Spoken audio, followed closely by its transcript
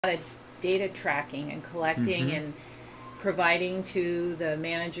of data tracking and collecting and providing to the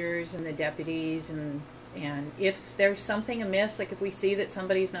managers and the deputies, and if there's something amiss, like if we see that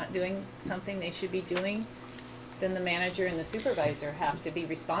somebody's not doing something they should be doing, then the manager and the supervisor have to be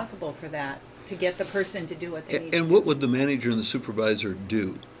responsible for that, to get the person to do what they need to do. And what would the manager and the supervisor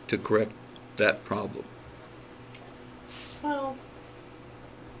do to correct that problem? Well,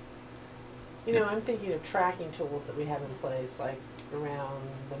 you know, I'm thinking of tracking tools that we have in place, like around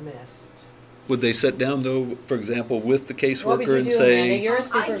the MIST. Would they sit down, though, for example, with the What would caseworker you and do, say... Amanda? You're a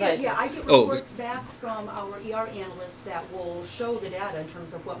supervisor. I get reports back from our ER analyst that will show the data in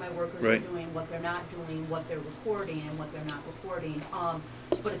terms of what my workers are doing, what they're not doing, what they're reporting, and what they're not reporting.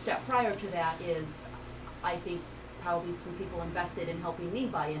 But a step prior to that is, I think, probably some people invested in helping me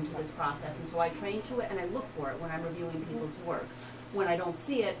buy into this process, and so I train to it and I look for it when I'm reviewing people's work. When I don't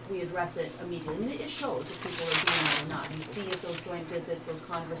see it, we address it immediately. And it shows if people are doing it or not. You see if those joint visits, those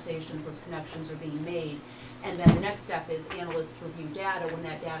conversations, those connections are being made. And then the next step is analysts review data. When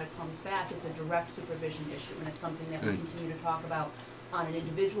that data comes back, it's a direct supervision issue, and it's something that we continue to talk about on an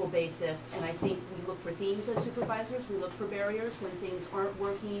individual basis. And I think we look for themes as supervisors. We look for barriers. When things aren't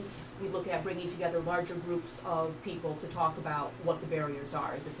working, we look at bringing together larger groups of people to talk about what the barriers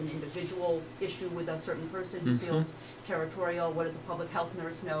are. Is this an individual issue with a certain person who feels territorial? What does a public health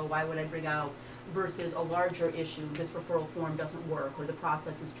nurse know? Why would I bring out? Versus a larger issue, this referral form doesn't work, or the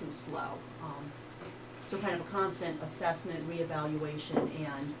process is too slow. So kind of a constant assessment, reevaluation,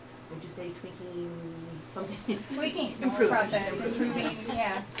 and would you say tweaking something? Tweaking process, improving,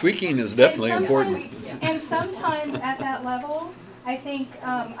 yeah. Tweaking is definitely important. And sometimes at that level, I think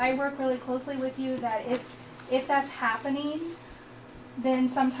I work really closely with you that if that's happening, then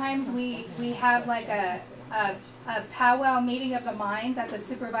sometimes we have like a powwow meeting of the minds at the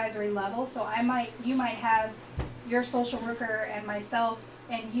supervisory level. So you might have your social worker and myself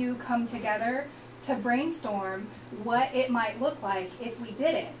and you come together to brainstorm what it might look like if we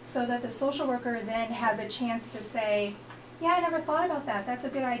did it, so that the social worker then has a chance to say, yeah, I never thought about that, that's a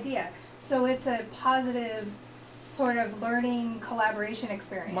good idea. So it's a positive sort of learning collaboration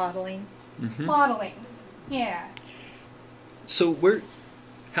experience. Modeling. Modeling, yeah. So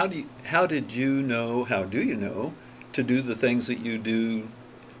how do you know to do the things that you do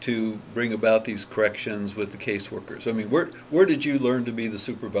to bring about these corrections with the caseworkers? I mean, where did you learn to be the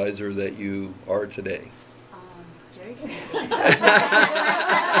supervisor that you are today? Jerry?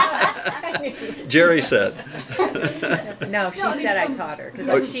 Jerry said. No, she said I taught her,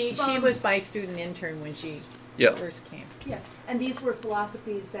 because she was my student intern when she first came. Yeah, and these were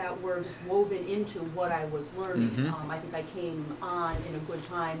philosophies that were just woven into what I was learning. I think I came on in a good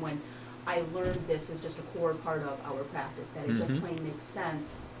time when I learned this as just a core part of our practice, that it just plain makes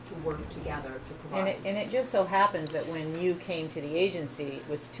sense to work together to provide. And it just so happens that when you came to the agency, it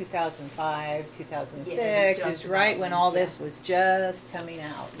was 2005, 2006, is right when all this was just coming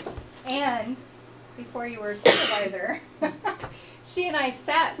out. And before you were a supervisor, she and I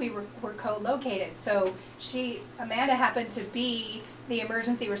we were co-located. So Amanda happened to be the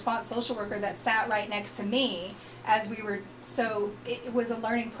emergency response social worker that sat right next to me as we were, so it was a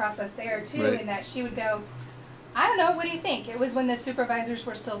learning process there too, in that she would go, I don't know, what do you think? It was when the supervisors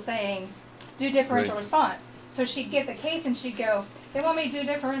were still saying, do differential response. So she'd get the case and she'd go, they want me to do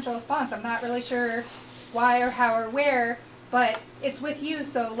differential response. I'm not really sure why or how or where, but it's with you,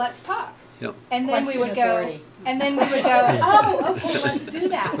 so let's talk. Yep. And then we would go, oh, okay, let's do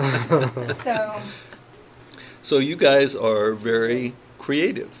that. So you guys are very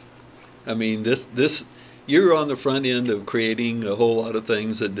creative. I mean, you're on the front end of creating a whole lot of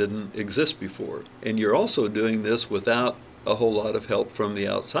things that didn't exist before. And you're also doing this without a whole lot of help from the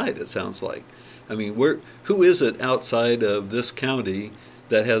outside, it sounds like. I mean, who is it outside of this county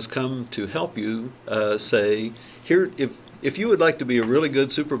that has come to help you say, here, if you would like to be a really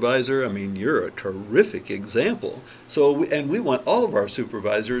good supervisor, I mean, you're a terrific example. So, and we want all of our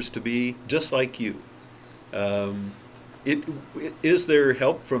supervisors to be just like you. Is there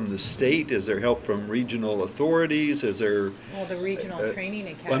help from the state? Is there help from regional authorities? Is there? Well, the regional training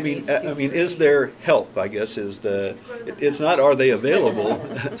academies. I mean, is there help? I guess is the. It's not. Are they available?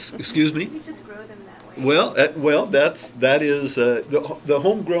 Excuse me. We just grow them that way. Well, that is the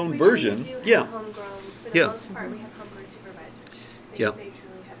homegrown version. We do have homegrown. For the most part, we have homegrown supervisors. They truly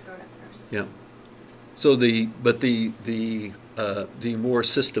have grown-up nurses. Yeah. So the more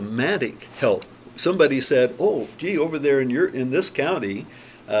systematic help. Somebody said, "Oh, gee, over there in this county,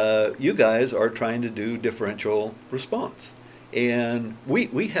 you guys are trying to do differential response, And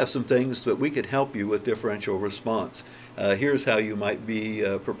we have some things that we could help you with differential response. Here's how you might be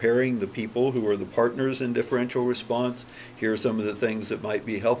preparing the people who are the partners in differential response. Here are some of the things that might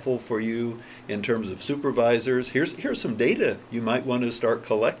be helpful for you in terms of supervisors. Here's some data you might want to start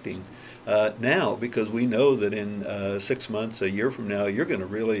collecting now, because we know that in 6 months, a year from now, you're going to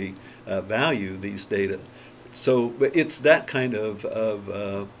really value these data. So but it's that kind of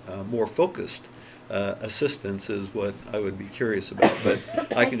more focused assistance is what I would be curious about. But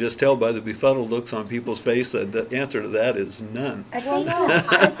I can just tell by the befuddled looks on people's face that the answer to that is none. I think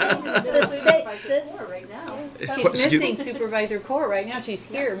right now. She's missing supervisor core right now. She's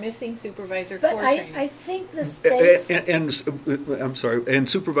here missing supervisor but core training. I think the state. I'm sorry, and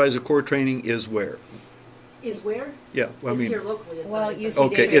supervisor core training is where? Is where? Yeah, well, I It's mean, here locally. It's Well, on- UC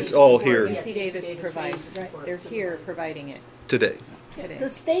Okay, Davis, it's all here. UC Davis provides. Right. They're here providing it today. today. The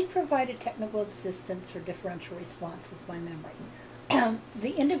state provided technical assistance for differential response, is my memory.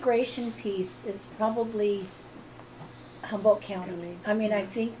 The integration piece is probably Humboldt County. I mean, I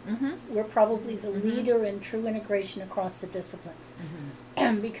think we're probably the leader in true integration across the disciplines.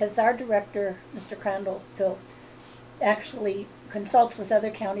 Because our director, Mr. Crandall, Phil, actually consults with other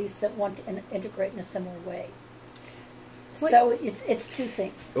counties that want to integrate in a similar way. So it's two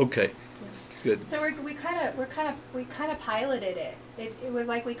things. Okay, good. So we kind of piloted it. It was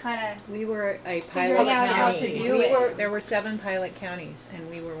like we We were a Figuring pilot out how county. to do it. There were 7 pilot counties, and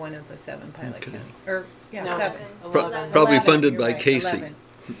we were one of the 7 pilot Okay. counties. Or yeah, No. 7. Probably 11, funded you're by right, Casey. 11.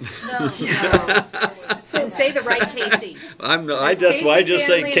 No. Say the right Casey. That's why I just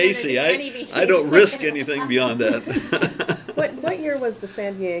say Casey. I don't risk anything beyond that. What year was the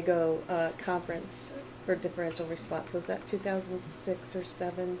San Diego conference for differential response? Was that 2006 or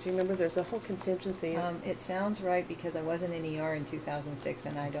 7? Do you remember? There's a whole contingency. It sounds right because I wasn't in ER in 2006,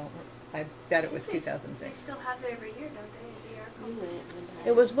 and I bet it was They 2006. still have it every year, don't they? As ER conference?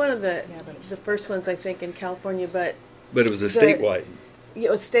 It was one of Yeah, the first ones, I think, in California, but But it was a statewide. it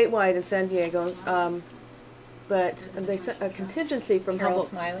was statewide in San Diego. But they sent a contingency from Carol Humboldt.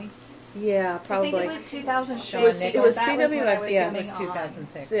 Smiley? Yeah, probably. I think it was 2006. Sean Nichols. It was That was what I CWS, was yeah. It was getting on.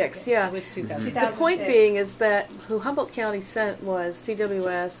 2006. 6, yeah. It was 2006. The point 2006. being is that who Humboldt County sent was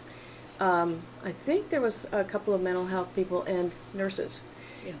CWS. I think there was a couple of mental health people and nurses.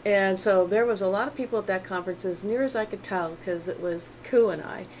 Yeah. And so there was a lot of people at that conference, as near as I could tell, because it was Koo and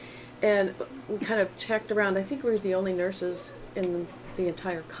I. And we kind of checked around. I think we were the only nurses in the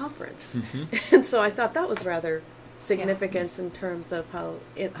entire conference. And so I thought that was rather significant in terms of how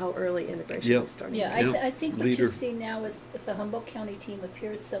early integration Yep. is starting. Yeah, I think what Leader. you see now is if the Humboldt County team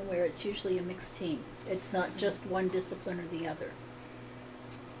appears somewhere, it's usually a mixed team. It's not just one discipline or the other.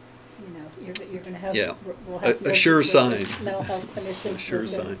 You know, you're going to have, Yeah. we'll have A sure nurses with us, sign. mental health clinicians A sure with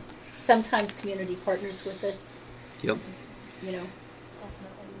sign. us, sometimes community partners with us. Yep. You know,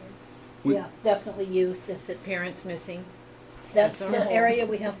 We- yeah, definitely youth if it's Parents missing. that's That's the all. area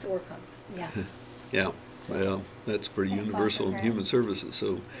we have to work on. Yeah, Yeah. Well, that's pretty And universal in foster human services.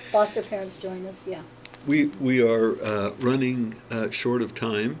 So foster parents join us. Yeah. we are running short of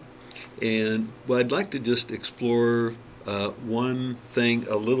time, and well, I'd like to just explore one thing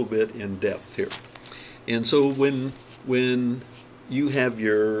a little bit in depth here. And so when you have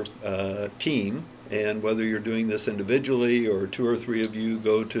your team, and whether you're doing this individually or 2 or 3 of you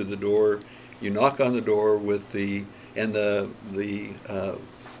go to the door, you knock on the door with the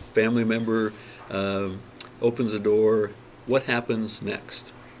family member opens the door. What happens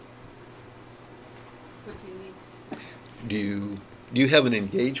next? What do you mean? Do you have an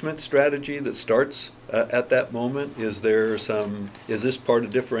engagement strategy that starts at that moment? Is this part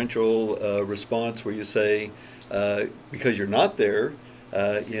of differential response where you say, because you're not there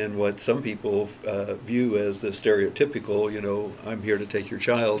in what some people view as the stereotypical, I'm here to take your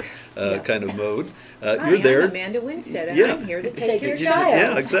child kind of mode. Hi, You're there. I'm Amanda Winstead, and Yeah. I'm here to take your You- child.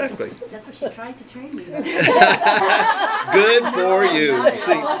 Yeah, exactly. That's what she tried to train me. Good for you.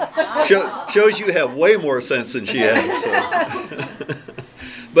 See, shows you have way more sense than she has. So.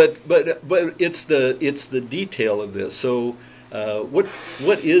 but it's the detail of this. So what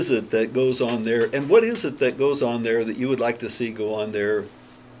is it that goes on there, and what is it that goes on there that you would like to see go on there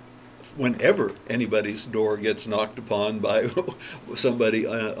whenever anybody's door gets knocked upon by somebody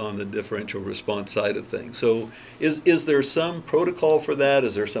on the differential response side of things? So is there some protocol for that?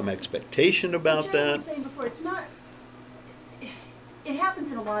 Is there some expectation about Which I was that? saying before, it's not. It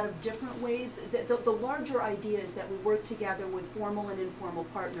happens in a lot of different ways. The larger idea is that we work together with formal and informal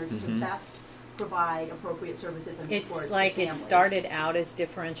partners to best provide appropriate services and supports It's to like it families. started out as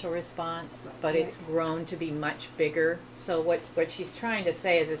differential response, but it's grown to be much bigger. So what she's trying to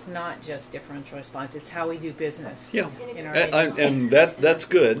say is it's not just differential response, it's how we do business. Yeah. In our And that's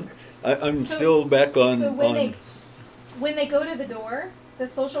good. I'm So- still back on. So when they go to the door, the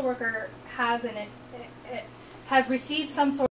social worker has has received some sort